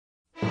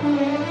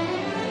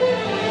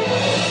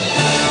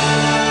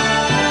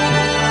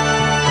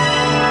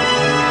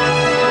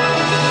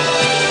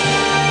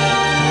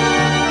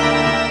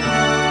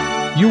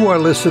are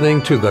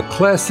listening to the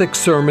Classic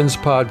Sermons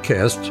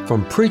podcast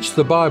from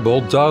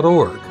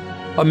PreachTheBible.org,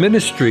 a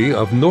ministry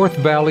of North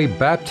Valley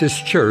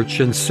Baptist Church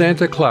in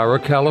Santa Clara,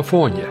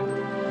 California.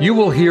 You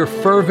will hear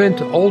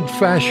fervent,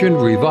 old-fashioned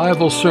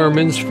revival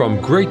sermons from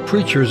great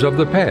preachers of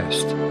the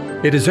past.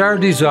 It is our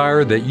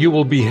desire that you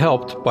will be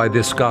helped by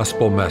this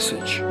gospel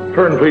message.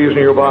 Turn please in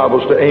your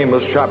Bibles to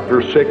Amos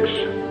chapter 6.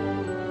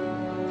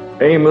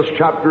 Amos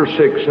chapter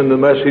 6 in the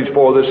message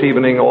for this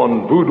evening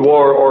on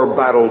boudoir or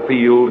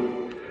battlefield.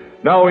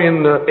 Now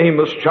in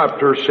Amos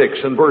chapter 6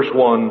 and verse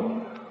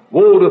 1,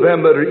 Woe to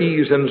them that are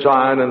eased in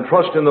Zion and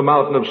trust in the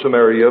mountain of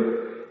Samaria,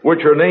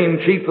 which are named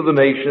chief of the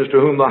nations, to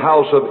whom the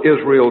house of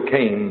Israel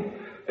came.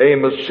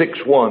 Amos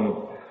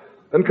 6:1.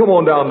 And come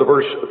on down to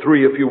verse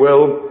 3, if you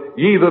will.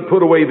 Ye that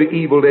put away the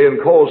evil day and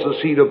cause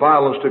the seed of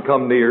violence to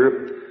come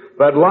near,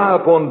 that lie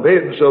upon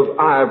beds of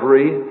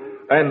ivory,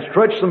 and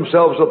stretch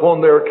themselves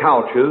upon their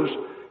couches,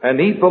 and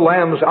eat the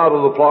lambs out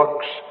of the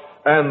flocks,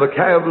 and the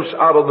calves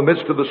out of the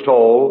midst of the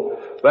stall,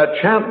 that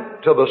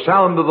chant to the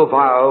sound of the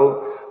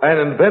viol, and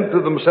invent to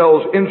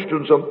themselves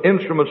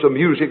instruments of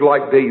music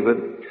like David,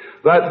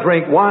 that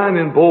drink wine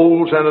in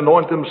bowls, and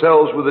anoint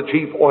themselves with the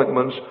chief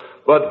ointments,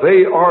 but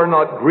they are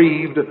not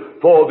grieved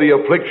for the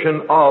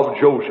affliction of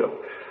Joseph.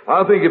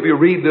 I think if you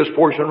read this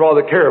portion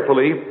rather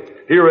carefully,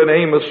 here in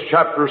Amos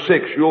chapter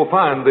 6, you'll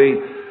find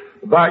the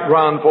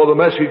background for the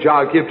message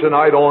I give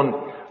tonight on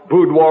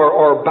boudoir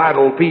or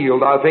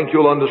battlefield. I think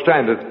you'll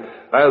understand it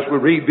as we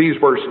read these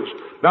verses.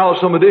 Now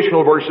some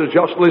additional verses,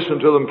 just listen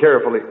to them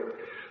carefully.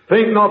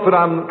 Think not that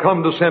I'm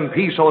come to send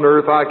peace on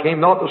earth. I came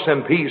not to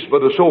send peace,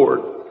 but a sword.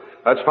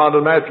 That's found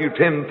in Matthew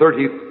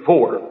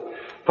 10:34.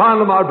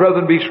 Finally, my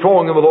brethren, be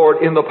strong in the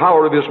Lord, in the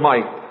power of His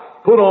might.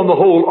 Put on the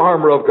whole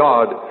armor of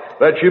God,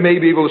 that you may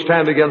be able to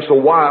stand against the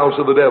wiles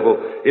of the devil,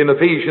 in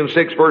Ephesians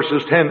 6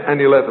 verses 10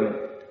 and 11.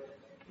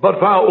 But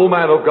thou, O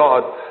man of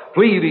God,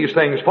 flee these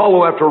things,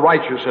 follow after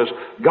righteousness,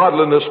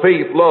 godliness,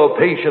 faith, love,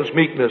 patience,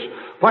 meekness.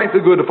 Fight the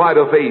good fight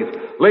of faith.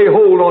 Lay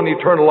hold on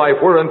eternal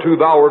life, whereunto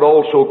thou art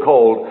also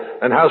called,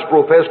 and hast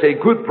professed a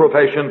good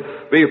profession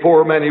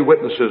before many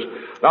witnesses.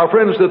 Now,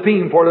 friends, the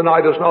theme for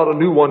tonight is not a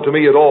new one to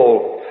me at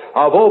all.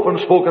 I've often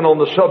spoken on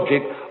the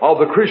subject of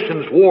the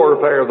Christian's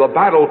warfare, the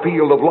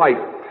battlefield of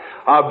life.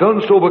 I've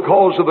done so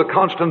because of the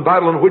constant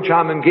battle in which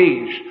I'm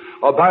engaged.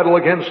 A battle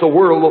against the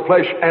world, the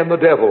flesh, and the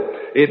devil.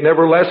 It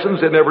never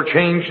lessens, it never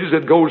changes,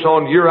 it goes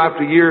on year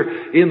after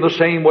year in the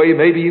same way,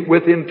 maybe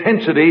with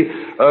intensity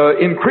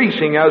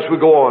increasing as we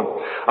go on.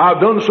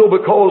 I've done so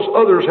because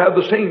others have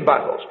the same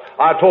battles.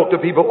 I talk to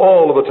people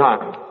all of the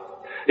time.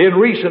 In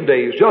recent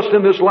days, just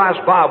in this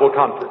last Bible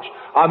conference,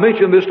 I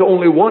mentioned this to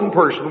only one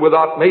person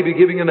without maybe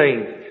giving a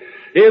name.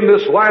 In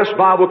this last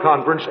Bible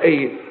conference,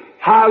 a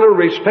highly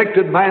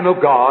respected man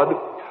of God,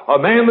 a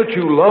man that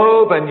you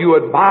love and you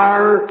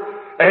admire,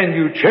 and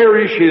you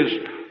cherish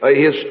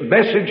his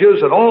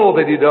messages and all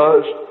that he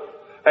does.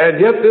 And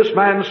yet this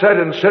man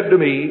said to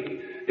me,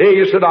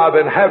 he said, I've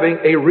been having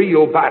a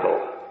real battle.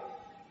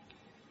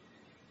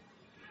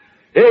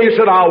 He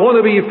said, I want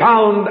to be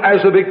found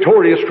as a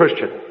victorious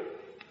Christian,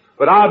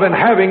 but I've been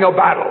having a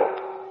battle.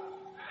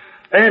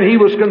 And he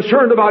was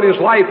concerned about his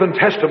life and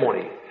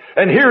testimony.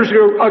 And here's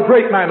a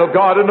great man of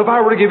God, and if I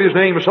were to give his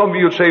name, some of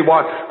you would say,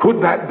 why,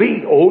 could that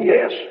be? Oh,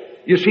 yes.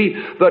 You see,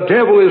 the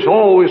devil is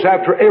always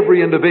after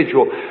every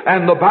individual,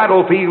 and the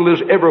battlefield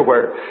is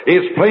everywhere.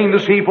 It's plain to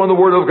see from the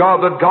Word of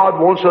God that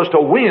God wants us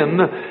to win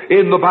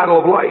in the battle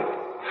of life.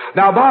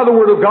 Now, by the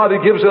Word of God,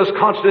 it gives us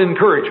constant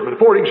encouragement.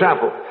 For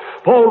example,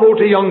 Paul wrote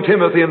to young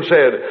Timothy and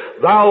said,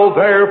 Thou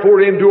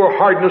therefore endure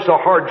hardness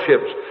of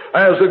hardships,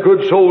 as a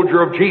good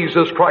soldier of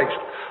Jesus Christ.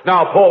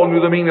 Now, Paul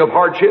knew the meaning of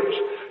hardships.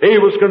 He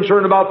was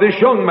concerned about this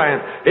young man.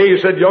 He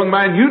said, Young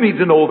man, you need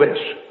to know this.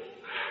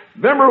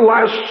 Remember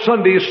last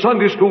Sunday's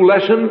Sunday school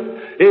lesson?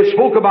 It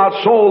spoke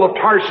about Saul of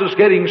Tarsus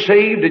getting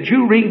saved. Did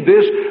you read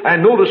this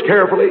and notice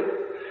carefully?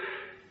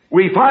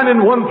 We find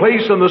in one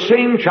place in the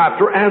same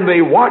chapter, and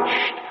they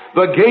watched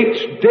the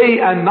gates day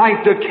and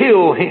night to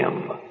kill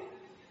him.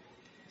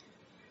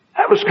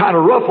 That was kind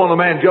of rough on a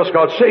man just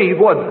got saved,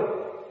 wasn't it?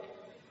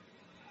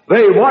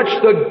 They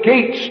watched the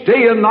gates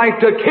day and night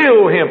to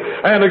kill him.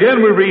 And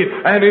again we read,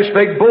 And he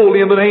spake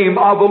boldly in the name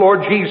of the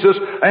Lord Jesus,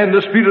 and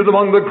disputed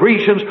among the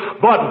Grecians,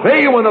 but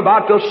they went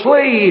about to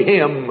slay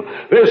him.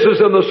 This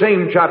is in the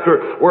same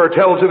chapter where it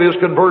tells of his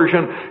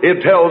conversion.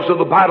 It tells of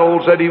the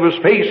battles that he was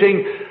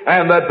facing,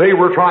 and that they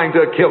were trying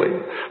to kill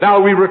him.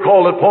 Now we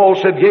recall that Paul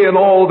said, Yea, and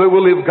all that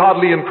will live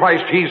godly in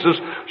Christ Jesus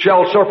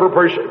shall suffer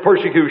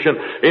persecution,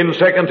 in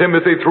 2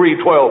 Timothy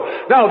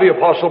 3:12. Now the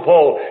Apostle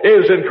Paul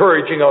is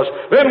encouraging us.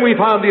 Then we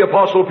find the the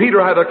Apostle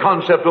Peter had a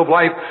concept of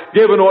life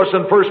given to us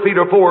in 1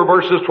 Peter 4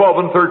 verses 12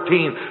 and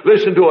 13.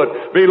 Listen to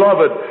it.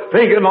 Beloved,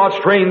 think it not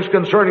strange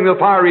concerning the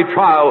fiery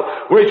trial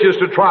which is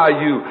to try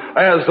you,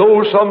 as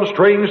though some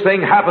strange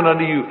thing happened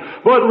unto you.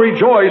 But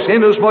rejoice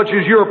inasmuch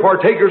as you are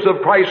partakers of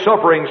Christ's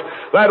sufferings,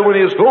 that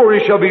when His glory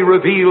shall be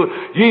revealed,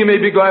 ye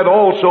may be glad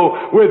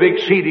also with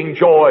exceeding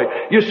joy.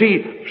 You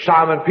see,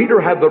 Simon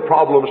Peter had the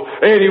problems,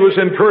 and he was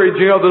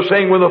encouraging others,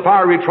 saying, when the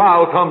fiery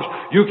trial comes,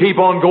 you keep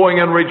on going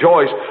and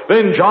rejoice.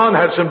 Then John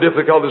had some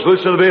difficulties.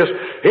 Listen to this.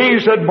 He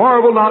said,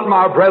 marvel not,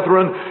 my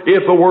brethren,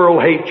 if the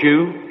world hate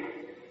you.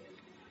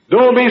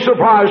 Don't be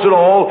surprised at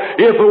all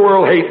if the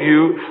world hate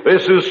you.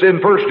 This is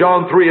in 1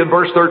 John 3 and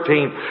verse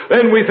 13.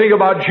 Then we think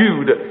about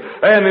Jude.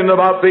 And in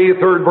about the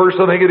third verse,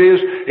 I think it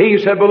is,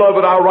 he said,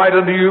 beloved, I write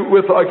unto you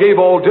I gave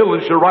all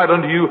diligence to write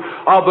unto you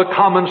of the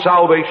common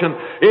salvation.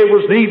 It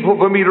was needful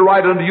for me to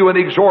write unto you and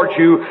exhort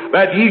you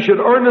that ye should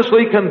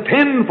earnestly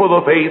contend for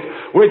the faith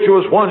which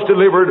was once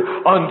delivered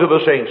unto the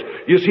saints.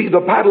 You see,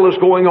 the battle is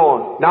going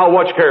on. Now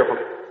watch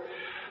carefully.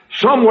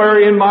 Somewhere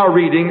in my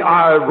reading,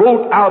 I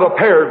wrote out a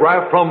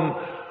paragraph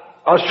from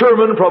a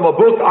sermon from a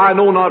book I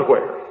know not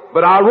where.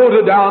 But I wrote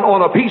it down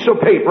on a piece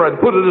of paper and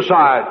put it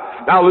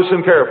aside. Now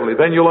listen carefully,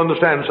 then you'll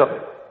understand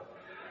something.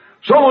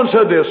 Someone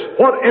said this,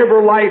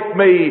 whatever life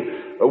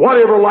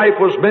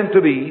was meant to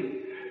be,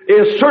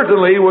 it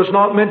certainly was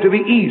not meant to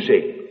be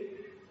easy.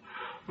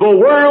 The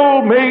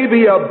world may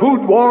be a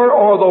boudoir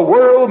or the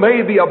world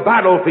may be a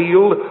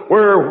battlefield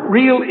where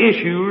real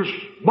issues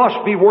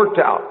must be worked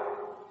out.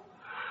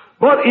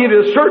 But it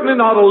is certainly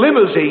not a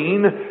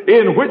limousine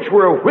in which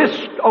we're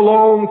whisked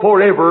along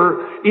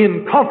forever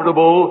in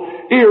comfortable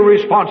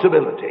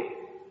irresponsibility.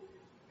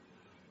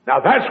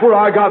 Now that's where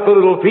I got the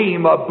little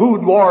theme of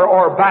boudoir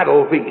or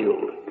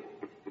battlefield.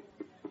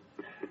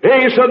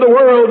 He said the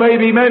world may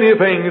be many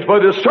things,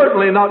 but it's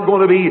certainly not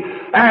going to be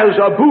as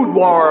a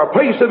boudoir, a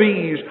place of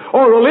ease,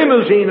 or a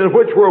limousine in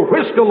which we're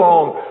whisked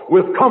along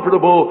with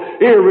comfortable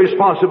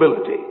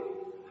irresponsibility.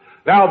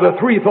 Now, the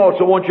three thoughts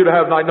I want you to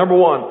have tonight. Number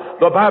one,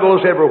 the battle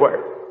is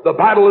everywhere. The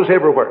battle is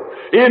everywhere.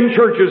 In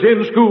churches,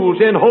 in schools,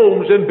 in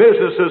homes, in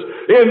businesses,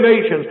 in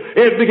nations.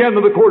 It began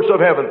in the courts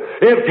of heaven.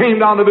 It came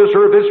down to this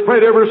earth. It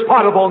spread every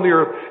spot upon the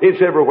earth.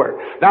 It's everywhere.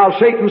 Now,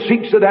 Satan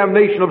seeks the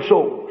damnation of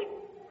souls.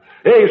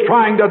 He's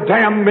trying to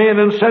damn men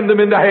and send them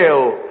into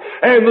hell.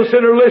 And the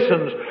sinner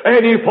listens,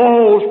 and he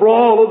falls for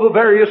all of the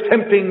various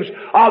temptings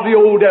of the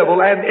old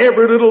devil, and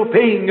every little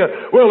thing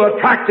will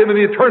attract him, and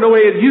he'll turn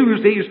away and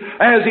use these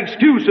as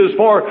excuses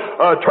for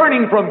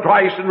turning from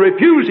Christ and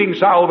refusing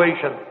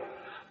salvation.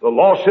 The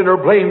lost sinner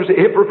blames the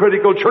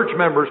hypocritical church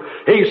members.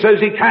 He says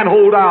he can't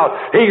hold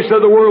out. He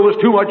said the world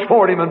is too much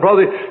for him, and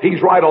brother,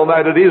 he's right on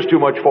that. It is too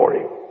much for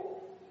him.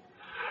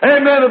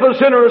 And then if the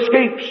sinner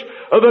escapes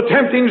the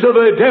temptings of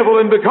the devil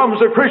and becomes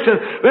a Christian,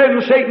 then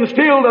Satan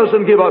still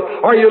doesn't give up.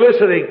 Are you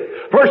listening?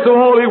 First of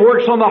all, he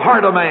works on the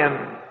heart of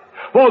man.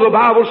 For the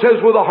Bible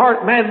says, with the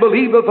heart man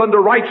believeth unto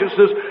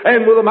righteousness,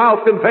 and with the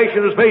mouth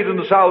confession is made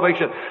unto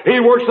salvation. He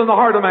works on the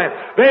heart of man.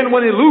 Then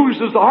when he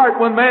loses the heart,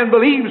 when man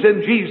believes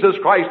in Jesus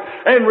Christ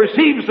and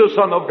receives the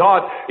Son of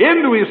God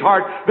into his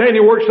heart, then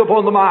he works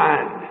upon the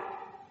mind.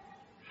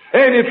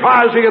 And he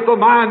tries to get the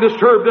mind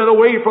disturbed and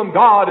away from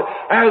God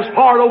as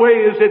far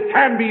away as it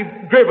can be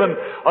driven,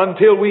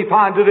 until we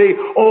find today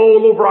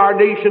all over our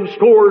nation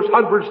scores,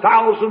 hundreds,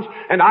 thousands,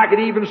 and I could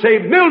even say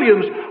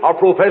millions of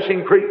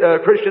professing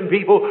Christian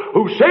people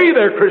who say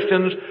they're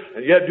Christians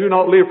and yet do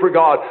not live for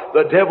God.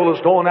 The devil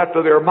is going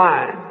after their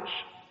minds.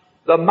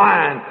 The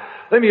mind.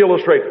 Let me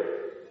illustrate it.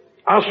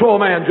 I saw a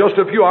man just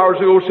a few hours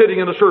ago sitting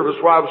in a service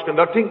where I was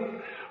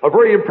conducting, a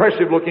very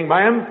impressive looking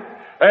man.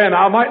 And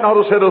I might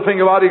not have said a thing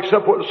about it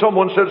except what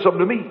someone said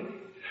something to me.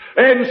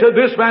 And said,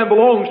 this man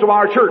belongs to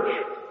our church.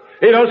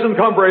 He doesn't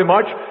come very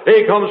much.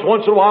 He comes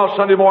once in a while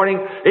Sunday morning.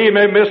 He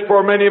may miss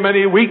for many,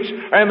 many weeks,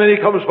 and then he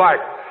comes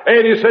back.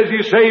 And he says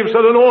he's saved, so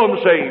I know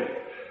I'm saved.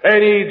 And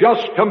he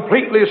just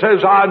completely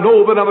says, I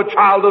know that I'm a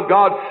child of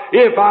God.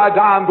 If I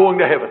die, I'm going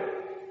to heaven.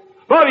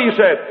 But he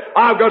said,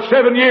 I've got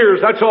 7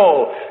 years, that's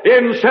all.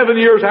 In 7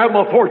 years, I have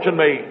my fortune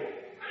made.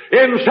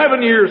 In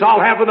 7 years,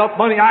 I'll have enough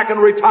money I can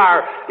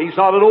retire. He's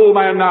not an old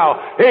man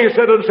now. He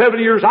said, in 7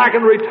 years, I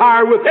can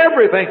retire with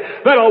everything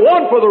that I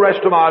want for the rest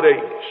of my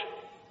days.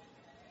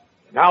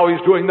 Now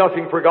he's doing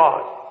nothing for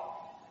God.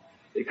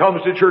 He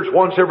comes to church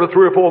once every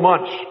 3 or 4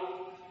 months.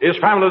 His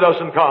family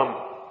doesn't come.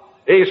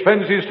 He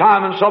spends his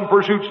time in some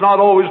pursuits,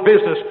 not always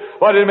business,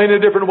 but in many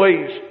different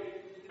ways.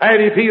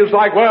 And he feels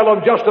like, well,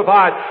 I'm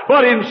justified.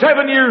 But in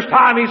 7 years'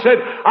 time, he said,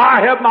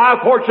 I have my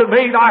fortune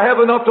made. I have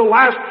enough to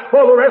last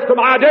for the rest of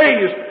my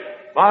days.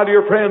 My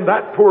dear friend,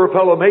 that poor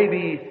fellow may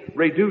be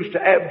reduced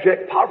to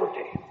abject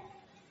poverty.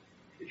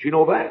 Did you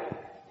know that?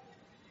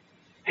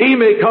 He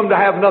may come to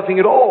have nothing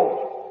at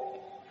all.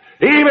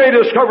 He may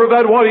discover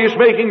that what he's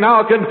making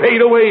now can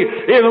fade away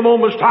in a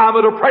moment's time.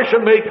 A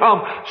depression may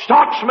come.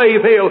 Stocks may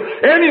fail.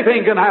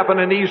 Anything can happen,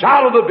 and he's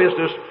out of the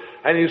business,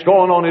 and he's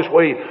going on his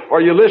way.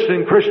 Are you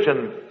listening,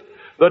 Christian?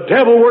 The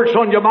devil works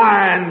on your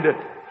mind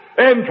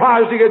and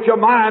tries to get your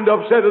mind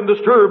upset and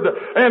disturbed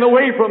and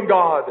away from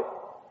God.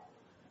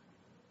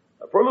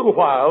 For a little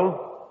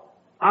while,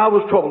 I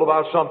was troubled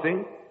about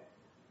something,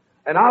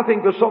 and I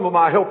think that some of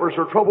my helpers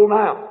are troubled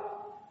now.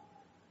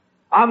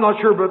 I'm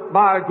not sure, but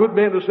my good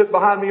men who sit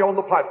behind me on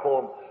the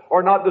platform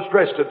are not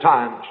distressed at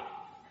times,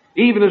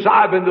 even as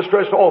I've been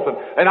distressed often.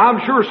 And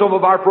I'm sure some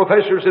of our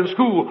professors in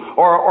school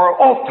are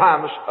oft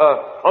times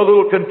a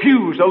little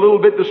confused, a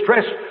little bit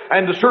distressed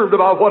and disturbed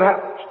about what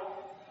happens.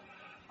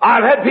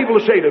 I've had people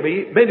say to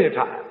me many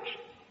times,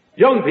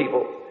 young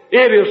people,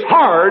 it is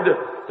hard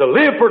to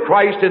live for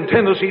Christ in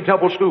Tennessee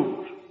Temple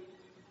schools.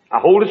 Now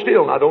hold it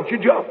still. Now don't you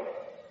jump.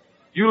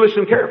 You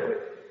listen carefully.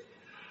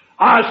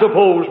 I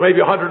suppose maybe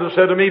 100 have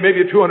said to me,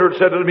 maybe 200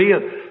 said to me,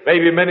 and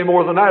maybe many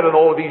more than that in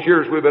all of these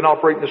years we've been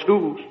operating the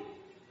schools.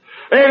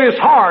 It is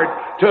hard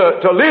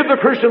to live the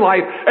Christian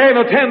life and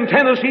attend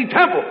Tennessee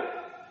Temple.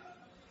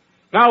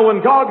 Now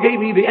when God gave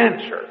me the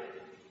answer,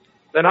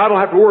 then I don't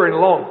have to worry any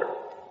longer.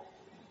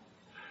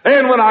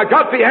 And when I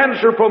got the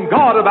answer from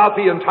God about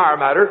the entire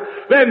matter,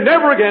 then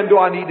never again do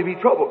I need to be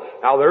troubled.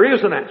 Now there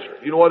is an answer.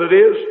 You know what it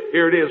is?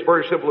 Here it is,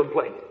 very simple and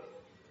plain.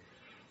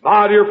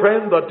 My dear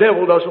friend, the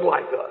devil doesn't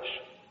like us.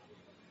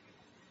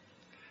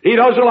 He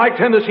doesn't like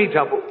Tennessee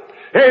Temple.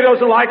 He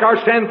doesn't like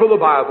our stand for the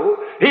Bible.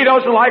 He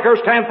doesn't like our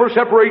stand for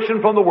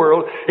separation from the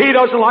world. He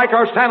doesn't like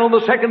our stand on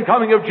the second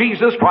coming of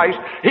Jesus Christ.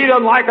 He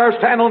doesn't like our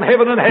stand on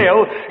heaven and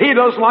hell. He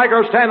doesn't like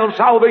our stand on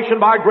salvation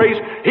by grace.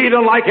 He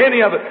doesn't like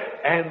any of it.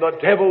 And the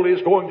devil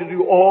is going to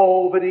do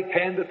all that he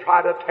can to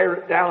try to tear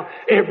it down,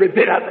 every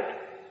bit of it.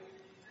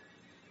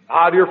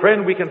 Ah, dear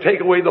friend, we can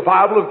take away the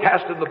Bible and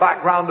cast it in the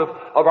background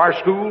of our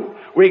school.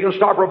 We can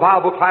stop our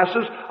Bible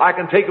classes. I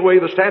can take away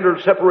the standard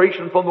of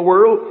separation from the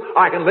world.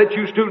 I can let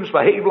you students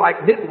behave like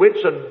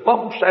nitwits and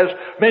bumps as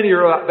many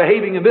are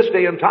behaving in this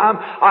day and time.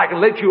 I can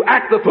let you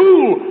act the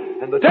fool,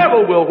 and the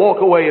devil will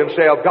walk away and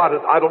say, I've got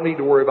it. I don't need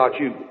to worry about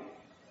you.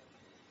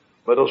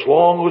 But as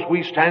long as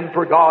we stand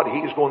for God,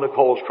 He's going to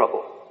cause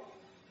trouble.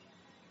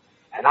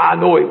 And I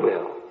know He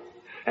will.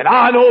 And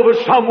I know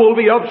that some will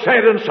be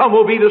upset and some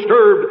will be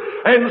disturbed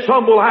and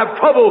some will have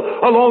trouble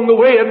along the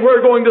way, and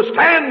we're going to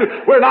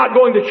stand. We're not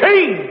going to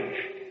change.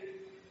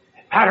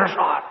 It matters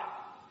not.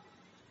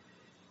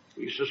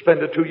 We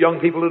suspended 2 young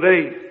people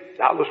today.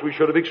 Doubtless we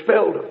should have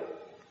expelled them.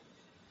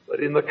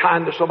 But in the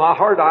kindness of my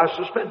heart, I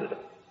suspended them.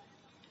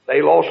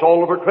 They lost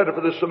all of their credit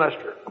for this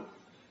semester.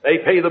 They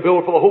pay the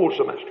bill for the whole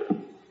semester.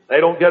 They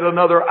don't get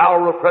another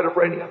hour of credit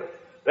for any of it.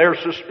 They're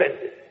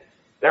suspended.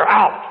 They're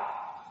out.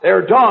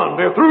 They're done.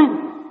 They're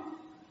through.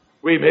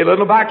 We may let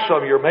them back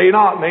some year, may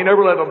not, may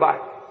never let them back.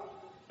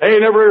 May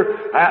never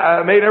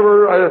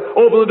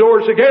open the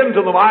doors again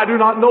to them. I do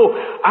not know.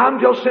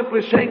 I'm just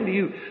simply saying to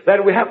you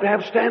that we have to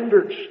have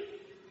standards.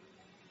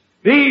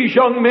 These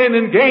young men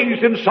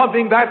engaged in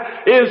something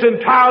that is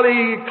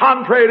entirely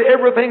contrary to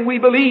everything we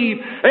believe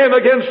and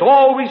against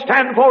all we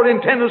stand for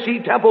in Tennessee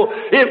Temple.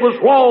 It was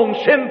wrong,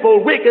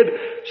 sinful, wicked,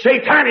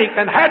 satanic,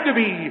 and had to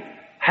be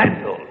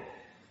handled.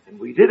 And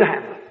we did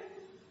handle it.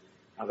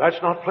 Now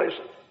that's not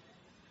pleasant.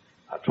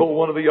 I told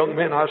one of the young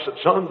men, I said,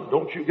 son,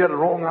 don't you get a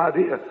wrong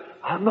idea.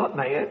 I'm not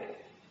mad.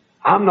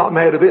 I'm not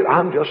mad a bit.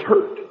 I'm just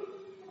hurt.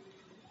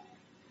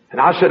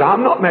 And I said,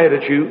 I'm not mad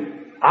at you.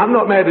 I'm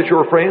not mad at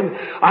your friend.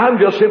 I'm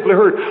just simply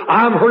hurt.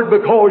 I'm hurt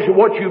because of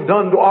what you've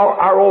done to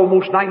our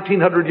almost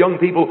 1,900 young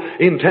people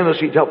in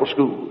Tennessee Temple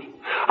schools.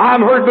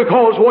 I'm hurt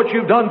because of what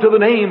you've done to the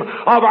name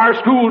of our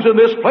schools in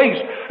this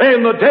place.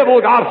 And the devil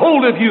got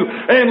hold of you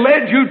and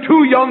led you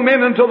 2 young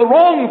men into the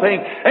wrong thing.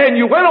 And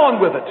you went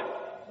on with it.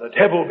 The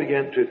devil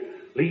began to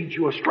lead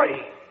you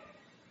astray.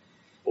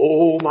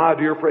 Oh, my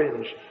dear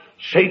friends,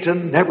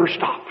 Satan never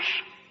stops.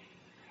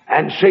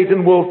 And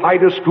Satan will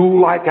fight a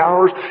school like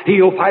ours.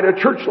 He'll fight a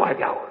church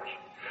like ours.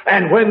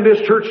 And when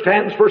this church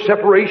stands for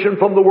separation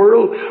from the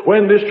world,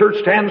 when this church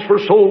stands for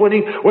soul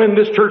winning, when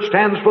this church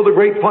stands for the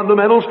great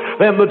fundamentals,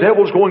 then the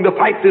devil's going to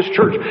fight this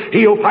church.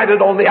 He'll fight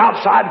it on the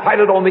outside,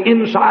 fight it on the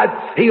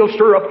inside. He'll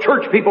stir up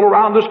church people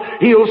around us.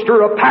 He'll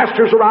stir up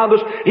pastors around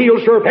us. He'll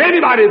stir up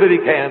anybody that he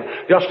can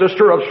just to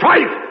stir up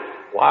strife.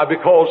 Why?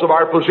 Because of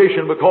our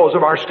position, because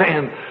of our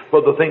stand for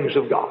the things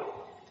of God.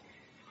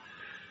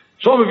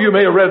 Some of you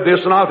may have read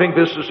this, and I think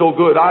this is so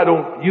good. I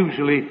don't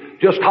usually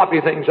just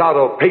copy things out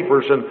of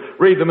papers and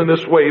read them in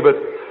this way, but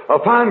a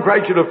fine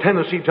graduate of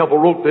Tennessee Temple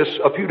wrote this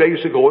a few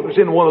days ago. It was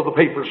in one of the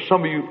papers.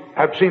 Some of you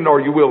have seen it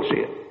or you will see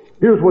it.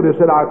 Here's what it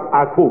said,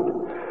 I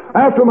quote.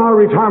 After my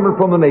retirement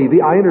from the Navy,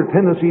 I entered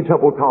Tennessee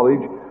Temple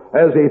College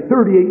as a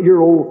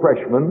 38-year-old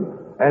freshman,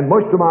 and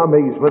much to my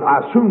amazement,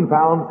 I soon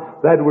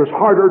found that it was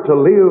harder to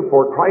live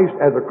for Christ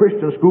as a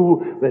Christian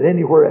school than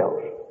anywhere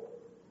else.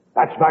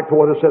 That's back to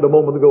what I said a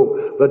moment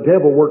ago. The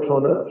devil works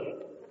on us.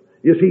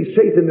 You see,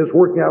 Satan is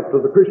working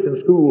after the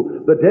Christian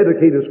school, the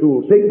dedicated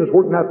school. Satan is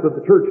working after the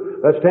church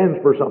that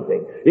stands for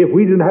something. If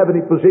we didn't have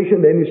any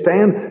position, any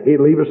stand, he'd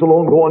leave us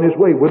alone, go on his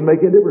way. Wouldn't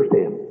make any difference to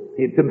him.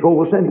 He'd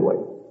control us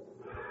anyway.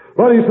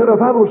 But he said, I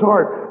found it was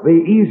hard. The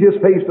easiest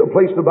place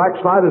to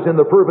backslide is in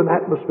the fervent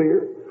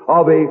atmosphere.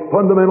 of a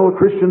fundamental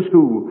Christian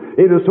school.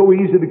 It is so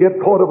easy to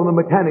get caught up in the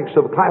mechanics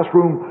of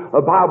classroom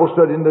Bible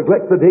study and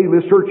neglect the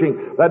daily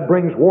searching that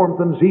brings warmth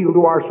and zeal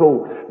to our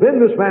soul. Then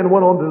this man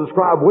went on to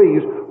describe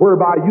ways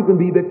whereby you can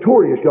be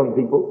victorious, young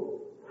people.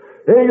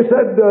 He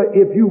said,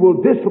 if you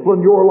will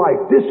discipline your life,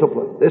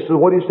 discipline. This is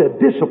what he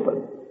said,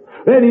 discipline.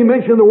 Then he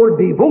mentioned the word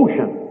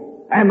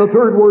devotion, and the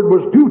third word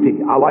was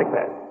duty. I like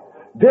that.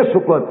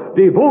 Discipline,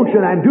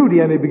 devotion, and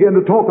duty, and he began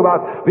to talk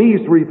about these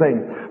three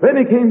things. Then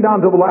he came down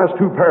to the last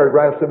two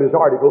paragraphs of his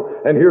article,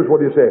 and here's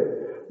what he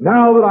said.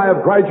 Now that I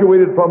have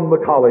graduated from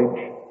the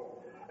college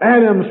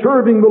and am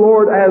serving the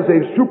Lord as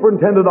a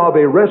superintendent of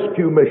a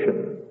rescue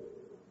mission,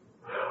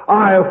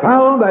 I have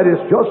found that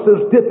it's just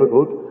as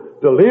difficult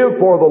to live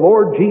for the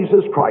Lord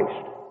Jesus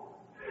Christ.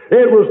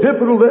 It was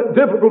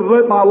difficult to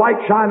let my light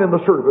shine in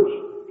the service.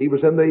 He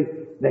was in the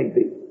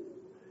Navy,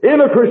 in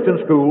a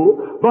Christian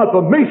school, but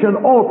the mission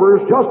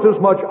offers just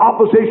as much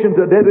opposition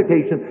to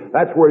dedication.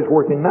 That's where he's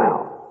working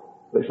now.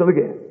 Listen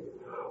again.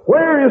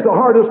 Where is the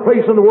hardest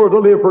place in the world to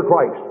live for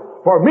Christ?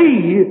 For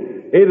me,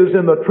 it is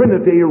in the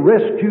Trinity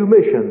Rescue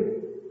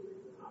Mission.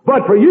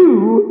 But for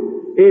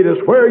you, it is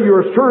where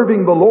you're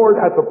serving the Lord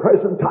at the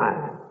present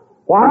time.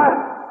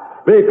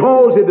 Why?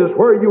 Because it is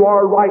where you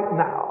are right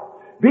now.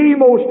 The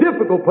most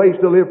difficult place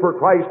to live for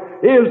Christ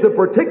is the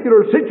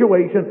particular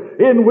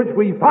situation in which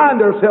we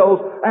find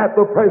ourselves at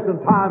the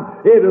present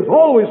time. It has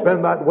always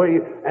been that way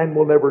and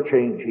will never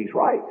change. He's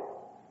right.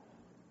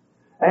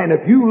 And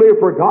if you live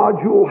for God,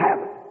 you'll have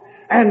it.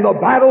 And the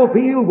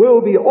battlefield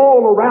will be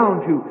all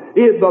around you.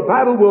 The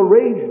battle will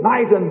rage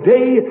night and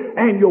day,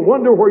 and you'll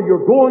wonder where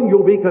you're going.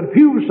 You'll be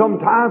confused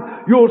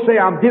sometime. You'll say,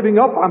 I'm giving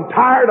up, I'm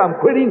tired,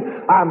 I'm quitting,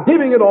 I'm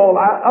giving it all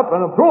up,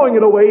 and I'm throwing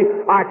it away.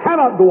 I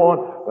cannot go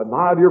on. But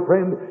my dear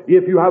friend,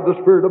 if you have the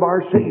Spirit of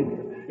our Savior,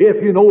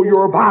 if you know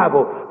your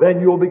Bible, then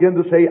you'll begin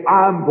to say,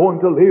 I'm going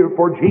to live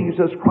for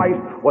Jesus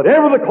Christ,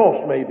 whatever the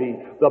cost may be.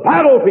 The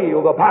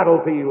battlefield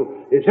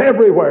is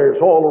everywhere.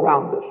 It's all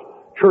around us.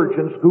 Church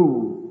and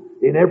school,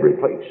 in every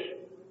place,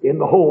 in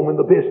the home, in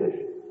the business.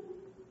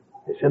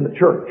 It's in the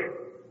church.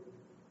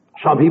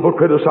 Some people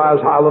criticize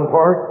Highland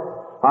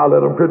Park. I let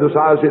them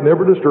criticize. It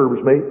never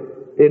disturbs me.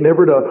 It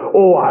never does.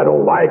 Oh, I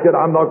don't like it.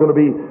 I'm not going to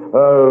be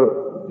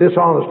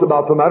dishonest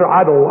about the matter.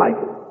 I don't like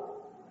it.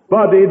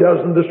 But it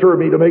doesn't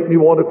disturb me to make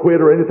me want to quit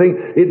or anything.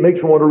 It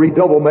makes me want to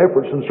redouble my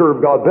efforts and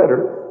serve God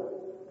better.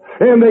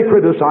 And they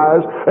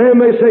criticize,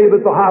 and they say that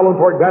the Highland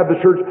Park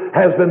Baptist Church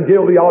has been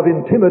guilty of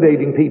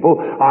intimidating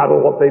people. I don't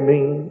know what they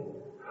mean.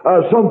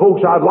 Some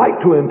folks I'd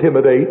like to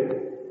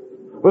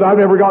intimidate, but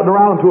I've never gotten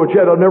around to it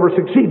yet. I've never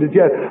succeeded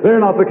yet. They're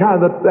not the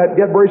kind that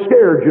get very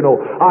scared, you know.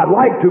 I'd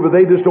like to, but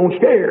they just don't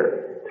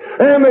scare.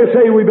 And they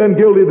say we've been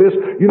guilty of this.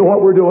 You know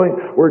what we're doing?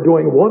 We're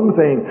doing one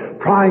thing,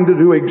 trying to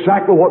do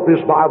exactly what this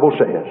Bible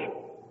says.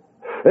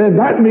 And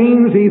that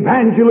means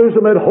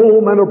evangelism at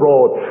home and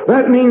abroad.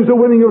 That means the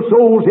winning of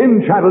souls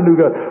in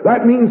Chattanooga.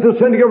 That means the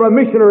sending of our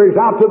missionaries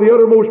out to the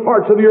uttermost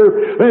parts of the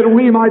earth that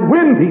we might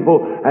win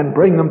people and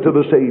bring them to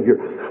the Savior.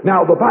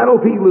 Now, the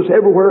battlefield is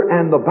everywhere,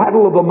 and the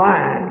battle of the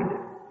mind.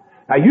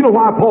 Now, you know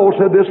why Paul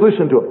said this?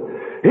 Listen to it.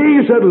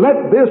 He said,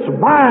 let this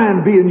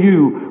mind be in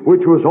you,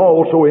 which was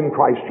also in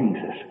Christ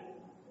Jesus.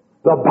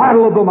 The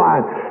battle of the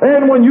mind.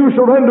 And when you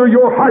surrender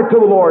your heart to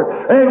the Lord,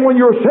 and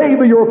when you're saved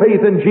with your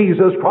faith in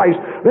Jesus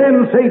Christ,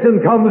 then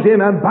Satan comes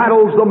in and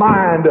battles the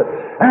mind.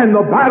 And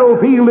the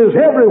battlefield is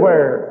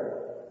everywhere.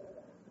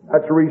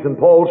 That's the reason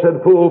Paul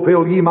said,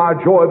 fulfill ye my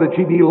joy that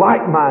ye be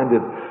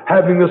like-minded,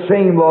 having the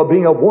same love,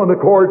 being of one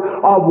accord,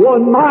 of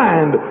one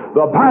mind.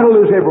 The battle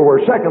is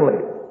everywhere. Secondly,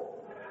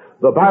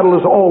 the battle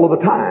is all of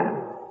the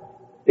time.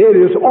 It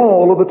is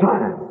all of the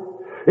time.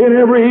 In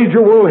every age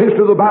of world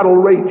history, the battle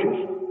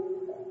rages.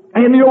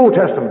 In the Old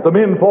Testament, the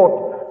men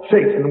fought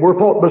Satan, were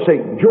fought by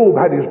Satan. Job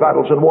had his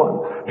battles and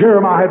won.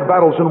 Jeremiah had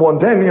battles and won.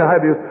 Daniel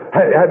had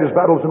his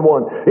battles and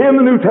won. In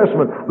the New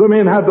Testament, the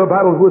men had their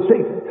battles with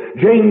Satan.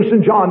 James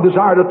and John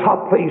desired a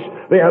top place.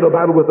 They had a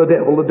battle with the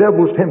devil. The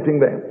devil was tempting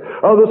them.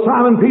 The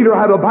Simon Peter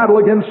had a battle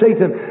against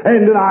Satan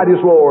and denied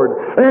his Lord.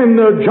 And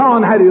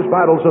John had his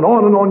battles, and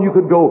on you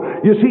could go.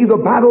 You see,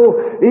 the battle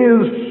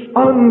is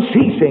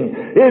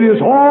unceasing. It is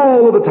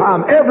all of the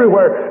time,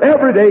 everywhere,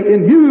 every day,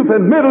 in youth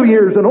and middle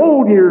years and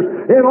old years,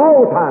 in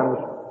all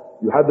times.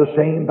 You have the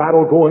same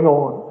battle going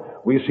on.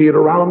 We see it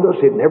around us.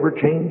 It never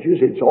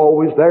changes. It's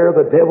always there.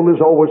 The devil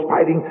is always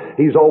fighting.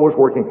 He's always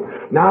working.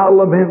 Now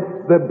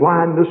lament the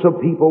blindness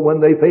of people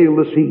when they fail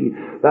to see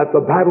that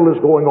the battle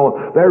is going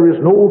on. There is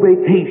no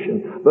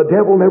vacation. The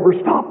devil never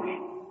stops.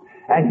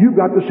 And you've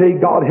got to say,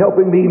 God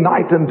helping me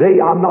night and day.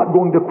 I'm not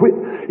going to quit.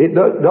 It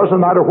doesn't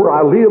matter where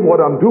I live,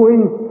 what I'm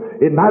doing.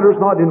 It matters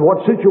not in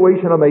what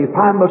situation I may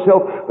find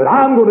myself, but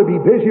I'm going to be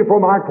busy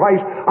for my Christ.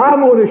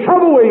 I'm going to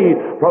shove away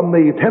from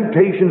the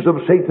temptations of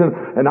Satan,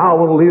 and I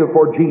will live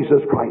for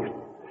Jesus Christ.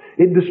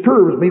 It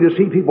disturbs me to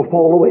see people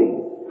fall away.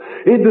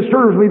 It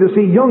disturbs me to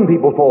see young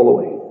people fall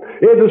away.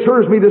 It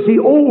disturbs me to see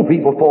old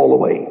people fall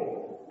away.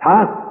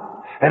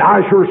 And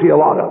I sure see a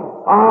lot of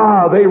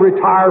them. They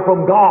retire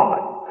from God.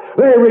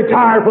 They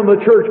retire from the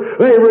church.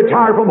 They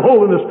retire from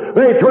holiness.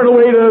 They turn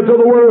away to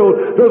the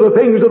world, to the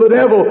things of the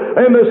devil,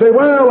 and they say,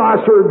 well,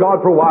 I served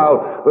God for a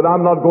while, but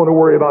I'm not going to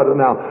worry about it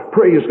now.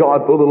 Praise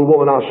God for a little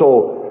woman I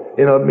saw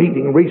in a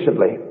meeting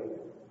recently.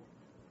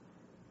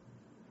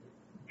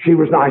 She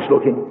was nice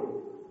looking.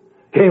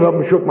 Came up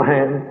and shook my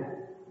hand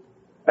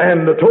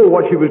and told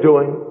what she was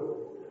doing.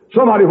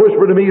 Somebody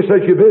whispered to me,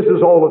 said she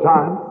visits all the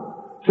time.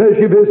 Says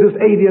she visits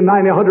 80 and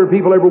 90, 100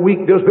 people every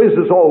week, does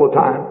visits all the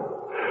time.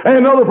 And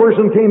another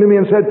person came to me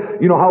and said,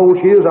 you know how old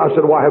she is? I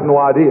said, well, I have no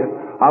idea.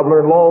 I've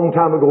learned a long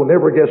time ago,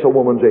 never guess a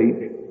woman's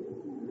age.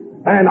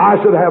 And I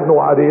said, I have no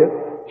idea.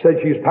 Said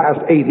she's past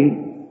 80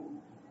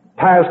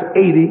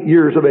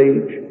 years of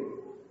age.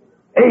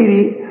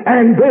 80,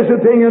 and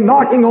visiting and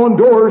knocking on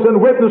doors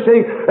and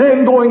witnessing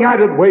and going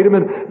at it. Wait a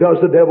minute, does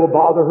the devil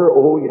bother her?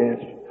 Oh, yes.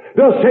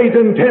 Does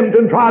Satan tempt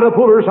and try to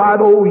pull her aside?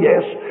 Oh,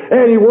 yes.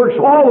 And he works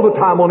all of the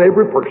time on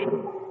every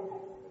person.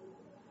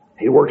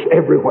 He works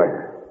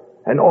everywhere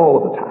and all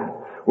of the time.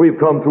 We've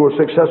come through a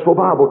successful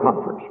Bible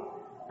conference.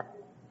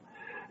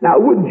 Now,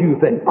 wouldn't you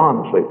think,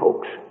 honestly,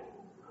 folks,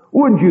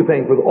 wouldn't you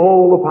think with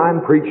all the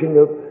fine preaching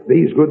of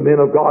these good men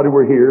of God who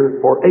were here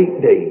for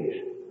 8 days,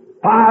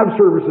 5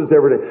 services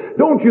every day,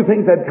 don't you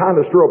think that kind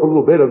of stir up a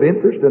little bit of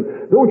interest?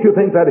 And don't you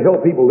think that'd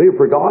help people live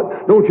for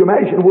God? Don't you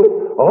imagine it would?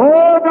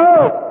 Oh,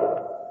 no!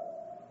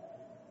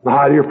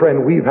 My dear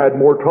friend, we've had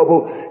more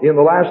trouble in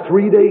the last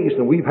 3 days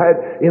than we've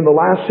had in the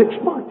last 6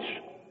 months.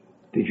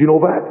 Did you know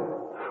that?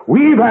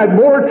 We've had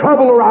more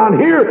trouble around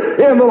here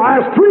in the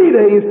last 3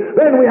 days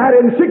than we had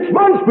in 6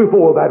 months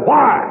before that.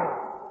 Why?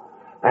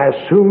 As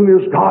soon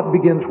as God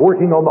begins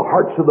working on the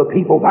hearts of the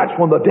people, that's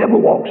when the devil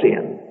walks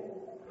in.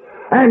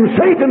 And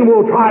Satan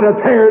will try to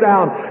tear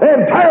down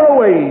and tear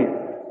away.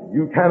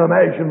 You can't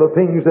imagine the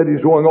things that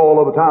he's doing all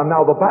of the time.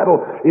 Now, the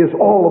battle is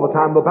all of the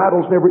time. The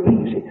battle's never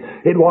easy.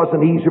 It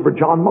wasn't easy for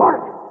John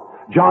Mark.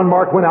 John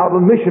Mark went out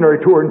on a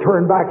missionary tour and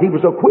turned back. He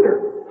was a quitter.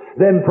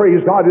 Then,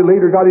 praise God, he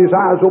later got his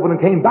eyes open and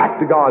came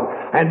back to God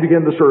and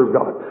began to serve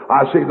God.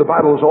 I say the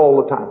battle is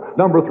all the time.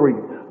 Number 3,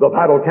 the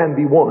battle can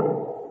be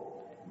won.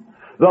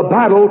 The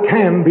battle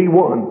can be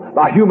won.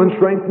 By human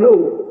strength,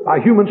 no. By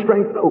human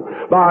strength, no.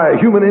 By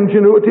human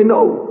ingenuity,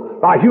 no.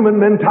 By human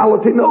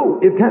mentality, no.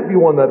 It can't be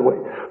won that way.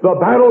 The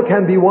battle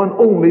can be won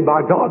only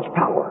by God's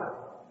power.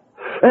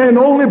 And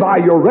only by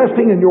your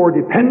resting and your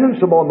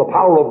dependence upon the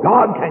power of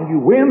God can you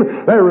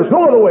win. There is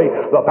no other way.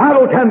 The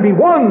battle can be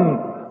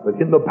won. But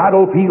in the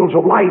battlefields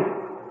of life,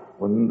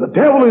 when the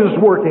devil is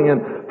working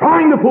and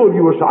trying to pull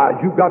you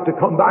aside, you've got to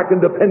come back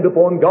and depend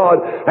upon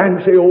God and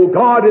say, oh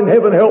God in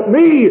heaven, help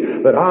me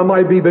that I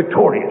might be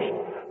victorious.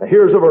 Now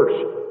here's a verse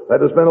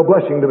that has been a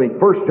blessing to me.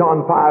 1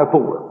 John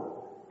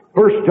 5:4.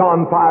 1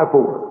 John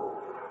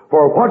 5:4.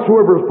 For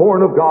whatsoever is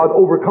born of God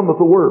overcometh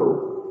the world.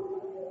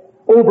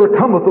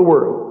 Overcometh the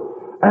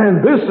world.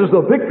 And this is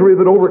the victory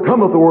that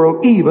overcometh the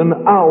world,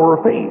 even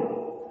our faith.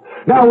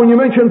 Now when you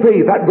mention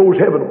faith, that goes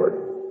heavenward.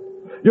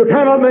 You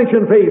cannot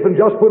mention faith and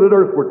just put it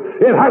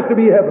earthward. It has to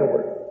be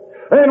heavenward.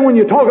 And when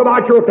you talk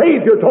about your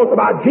faith, you're talking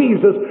about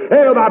Jesus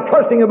and about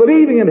trusting and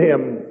believing in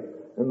Him.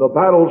 And the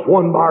battle's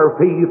won by our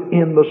faith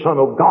in the Son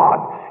of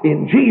God,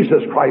 in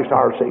Jesus Christ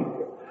our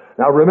Savior.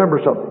 Now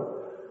remember something.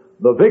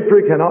 The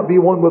victory cannot be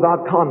won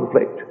without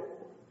conflict.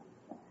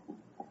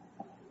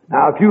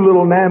 Now if you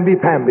little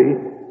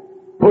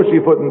namby-pamby,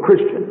 pussyfooting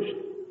Christians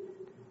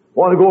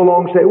want to go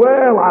along and say,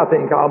 well, I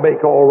think I'll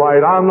make all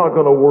right. I'm not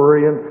going to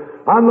worry and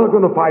I'm not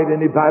going to fight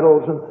any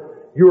battles, and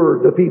you're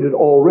defeated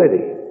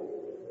already.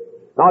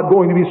 Not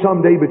going to be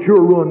someday, but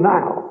you're ruined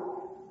now.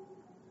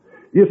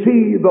 You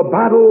see, the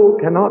battle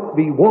cannot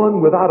be won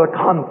without a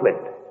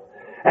conflict.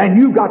 And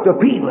you've got to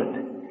feel it.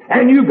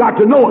 And you've got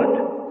to know it.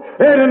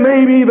 And it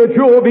may be that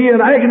you'll be in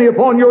agony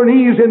upon your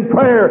knees in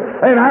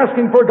prayer and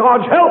asking for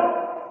God's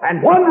help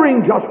and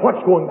wondering just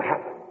what's going to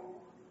happen.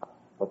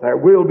 But there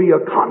will be a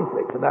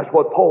conflict, and that's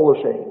what Paul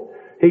is saying.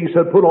 He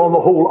said, put on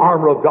the whole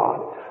armor of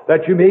God,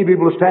 that you may be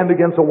able to stand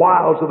against the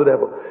wiles of the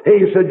devil.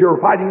 He said you're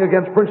fighting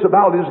against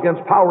principalities,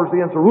 against powers,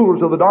 against the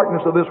rulers of the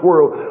darkness of this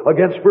world,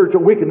 against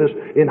spiritual wickedness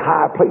in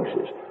high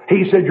places.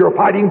 He said you're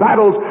fighting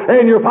battles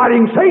and you're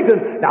fighting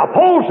Satan. Now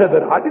Paul said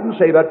that. I didn't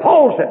say that.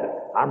 Paul said it.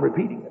 I'm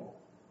repeating it.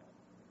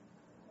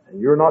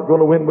 And you're not going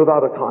to win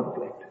without a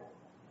conflict.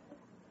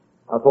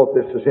 I thought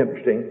this is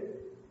interesting.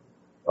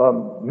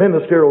 A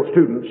ministerial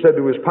student said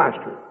to his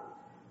pastor,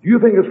 do you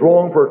think it's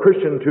wrong for a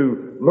Christian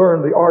to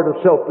learn the art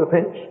of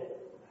self-defense?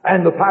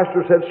 And the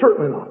pastor said,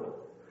 certainly not.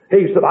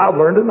 He said, I've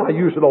learned it and I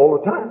use it all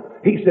the time.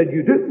 He said,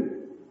 you do?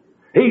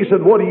 He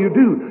said, what do you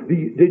do?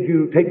 Did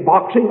you take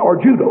boxing or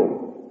judo?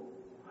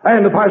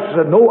 And the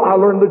pastor said, no, I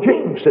learned the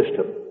James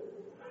system.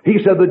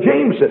 He said, the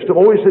James system?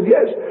 Oh, he said,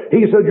 yes.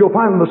 He said, you'll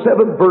find in the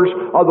 7th verse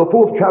of the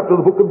 4th chapter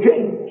of the book of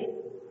James.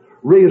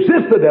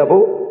 Resist the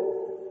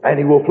devil and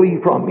he will flee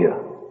from you.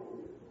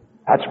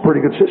 That's a pretty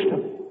good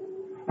system.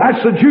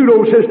 That's the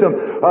judo system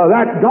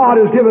that God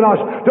has given us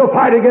to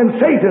fight against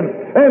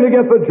Satan and to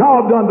get the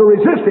job done, to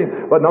resist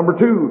him. But number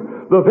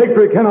 2, the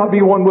victory cannot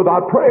be won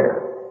without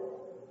prayer.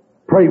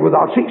 Pray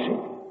without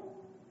ceasing.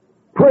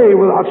 Pray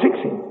without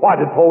ceasing. Why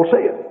did Paul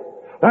say it?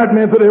 That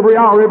meant that every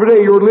hour, every day,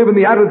 you were living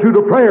the attitude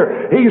of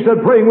prayer. He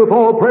said, praying with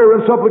all prayer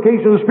and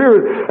supplication of the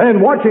Spirit,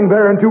 and watching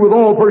thereunto with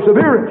all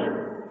perseverance.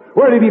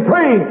 Where did he be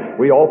praying?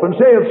 We often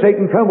say it,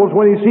 Satan trembles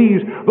when he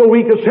sees the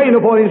weakest saint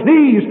upon his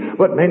knees,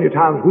 but many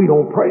times we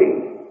don't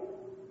pray.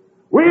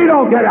 We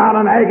don't get out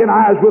and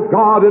agonize with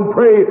God and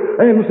pray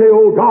and say,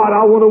 oh God,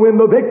 I want to win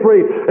the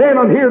victory, and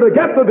I'm here to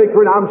get the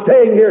victory, and I'm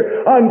staying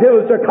here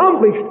until it's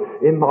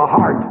accomplished in my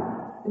heart.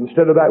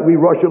 Instead of that,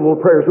 we rush at little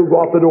prayers. We go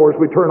off the doors.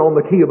 We turn on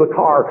the key of the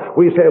car.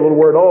 We say a little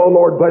word, oh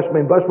Lord, bless me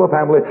and bless my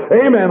family.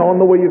 Amen.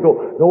 On the way you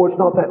go. No, it's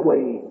not that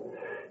way.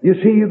 You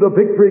see, the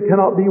victory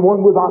cannot be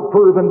won without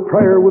fervent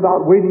prayer,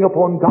 without waiting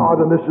upon God,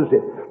 and this is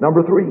it.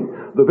 Number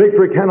 3, the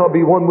victory cannot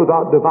be won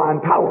without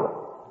divine power.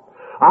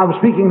 I'm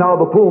speaking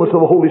now of the fullness of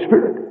the Holy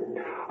Spirit.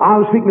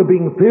 I'm speaking of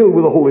being filled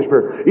with the Holy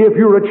Spirit. If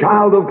you're a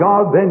child of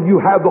God, then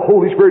you have the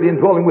Holy Spirit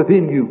indwelling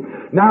within you.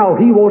 Now,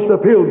 He wants to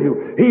fill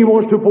you. He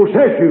wants to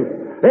possess you.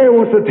 He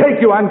wants to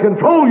take you and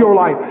control your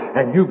life.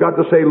 And you've got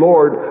to say,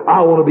 Lord,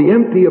 I want to be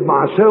empty of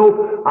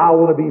myself. I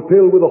want to be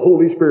filled with the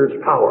Holy Spirit's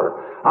power.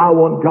 I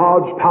want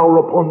God's power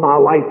upon my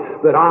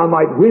life, that I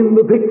might win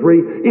the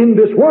victory in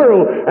this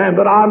world, and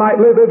that I might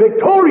live a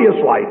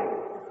victorious life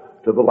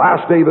to the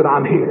last day that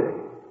I'm here.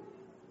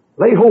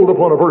 Lay hold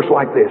upon a verse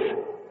like this.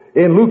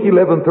 In Luke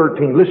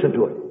 11:13, listen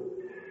to it.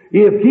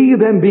 If ye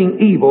then, being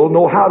evil,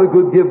 know how to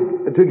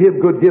give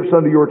good gifts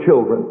unto your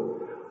children,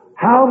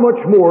 how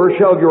much more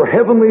shall your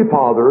heavenly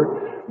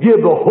Father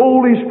give the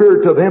Holy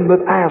Spirit to them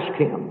that ask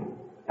Him?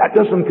 That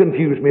doesn't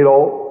confuse me at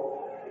all.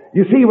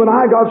 You see, when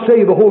I got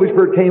saved, the Holy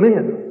Spirit came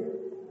in.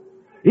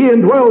 He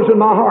indwells in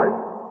my heart.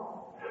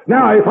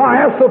 Now, if I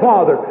ask the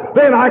Father,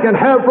 then I can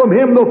have from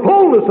Him the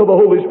fullness of the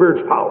Holy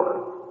Spirit's power.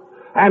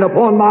 And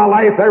upon my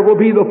life there will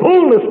be the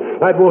fullness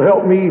that will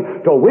help me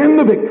to win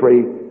the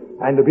victory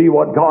and to be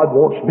what God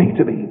wants me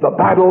to be. The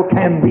battle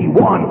can be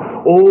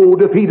won. Oh,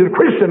 defeated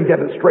Christian,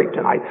 get it straight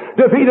tonight.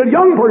 Defeated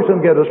young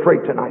person, get it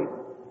straight tonight.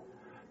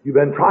 You've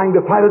been trying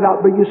to fight it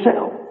out by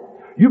yourself.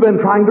 You've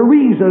been trying to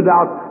reason it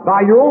out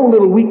by your own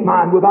little weak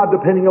mind without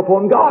depending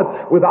upon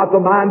God, without the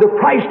mind of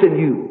Christ in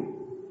you,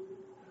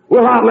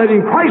 without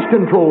letting Christ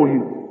control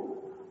you.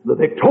 The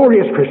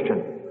victorious Christian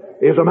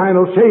is a man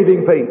of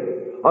saving faith,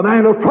 a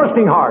man of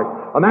trusting heart,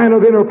 a man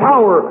of inner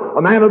power,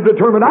 a man of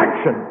determined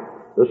action.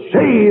 To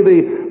say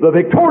the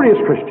victorious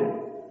Christian.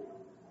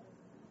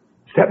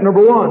 Step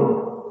number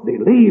 1,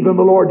 believe in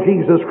the Lord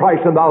Jesus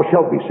Christ and thou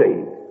shalt be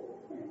saved.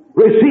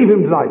 Receive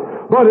Him tonight.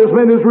 But as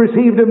many as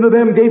received Him, to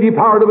them gave He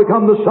power to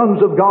become the sons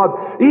of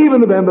God,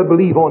 even to them that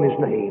believe on His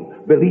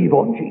name. Believe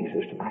on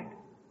Jesus tonight.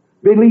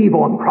 Believe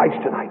on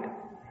Christ tonight.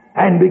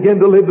 And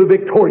begin to live the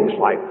victorious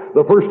life.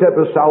 The first step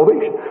is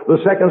salvation. The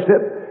second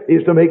step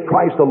is to make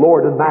Christ the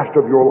Lord and Master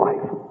of your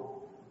life.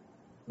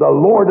 The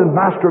Lord and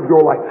Master of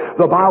your life.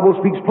 The Bible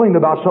speaks plain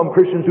about some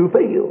Christians who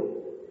failed,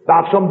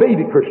 about some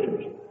baby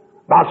Christians,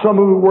 about some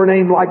who were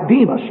named like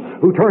Demas,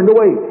 who turned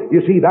away.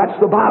 You see, that's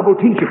the Bible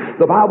teaching.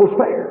 The Bible's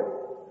fair.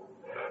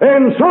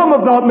 And some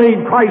have not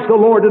made Christ the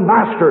Lord and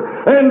Master.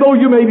 And though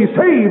you may be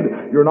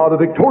saved, you're not a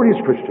victorious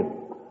Christian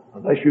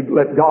unless you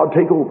let God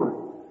take over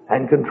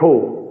and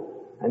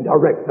control and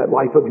direct that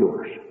life of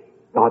yours.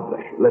 God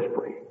bless you. Let's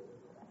pray.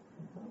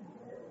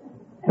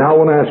 Now I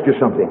want to ask you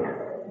something.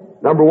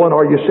 Number 1,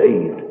 are you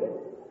saved?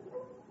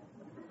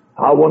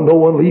 I want no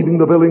one leaving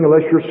the building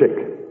unless you're sick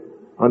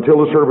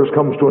until the service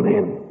comes to an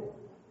end.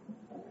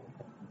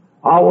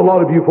 I want a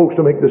lot of you folks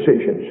to make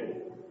decisions.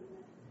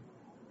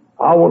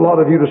 I want a lot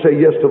of you to say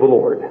yes to the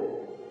Lord.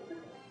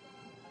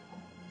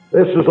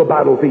 This is a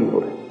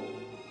battlefield.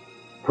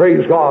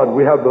 Praise God,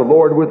 we have the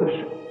Lord with us.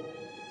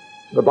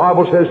 The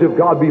Bible says if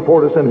God be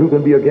for us, then who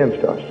can be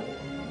against us?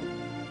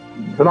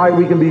 Tonight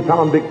we can be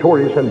found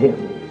victorious in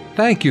Him.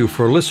 Thank you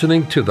for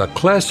listening to the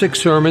Classic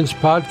Sermons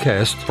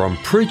podcast from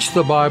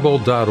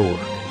PreachTheBible.org,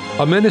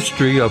 a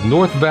ministry of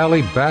North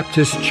Valley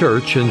Baptist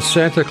Church in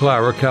Santa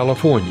Clara,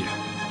 California.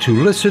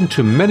 To listen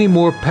to many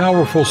more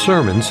powerful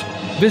sermons,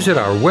 visit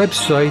our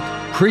website,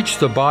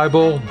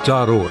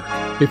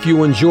 PreachTheBible.org. If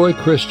you enjoy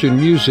Christian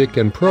music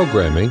and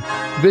programming,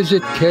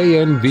 visit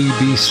knvbc.com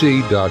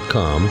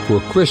for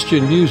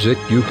Christian music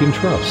you can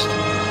trust.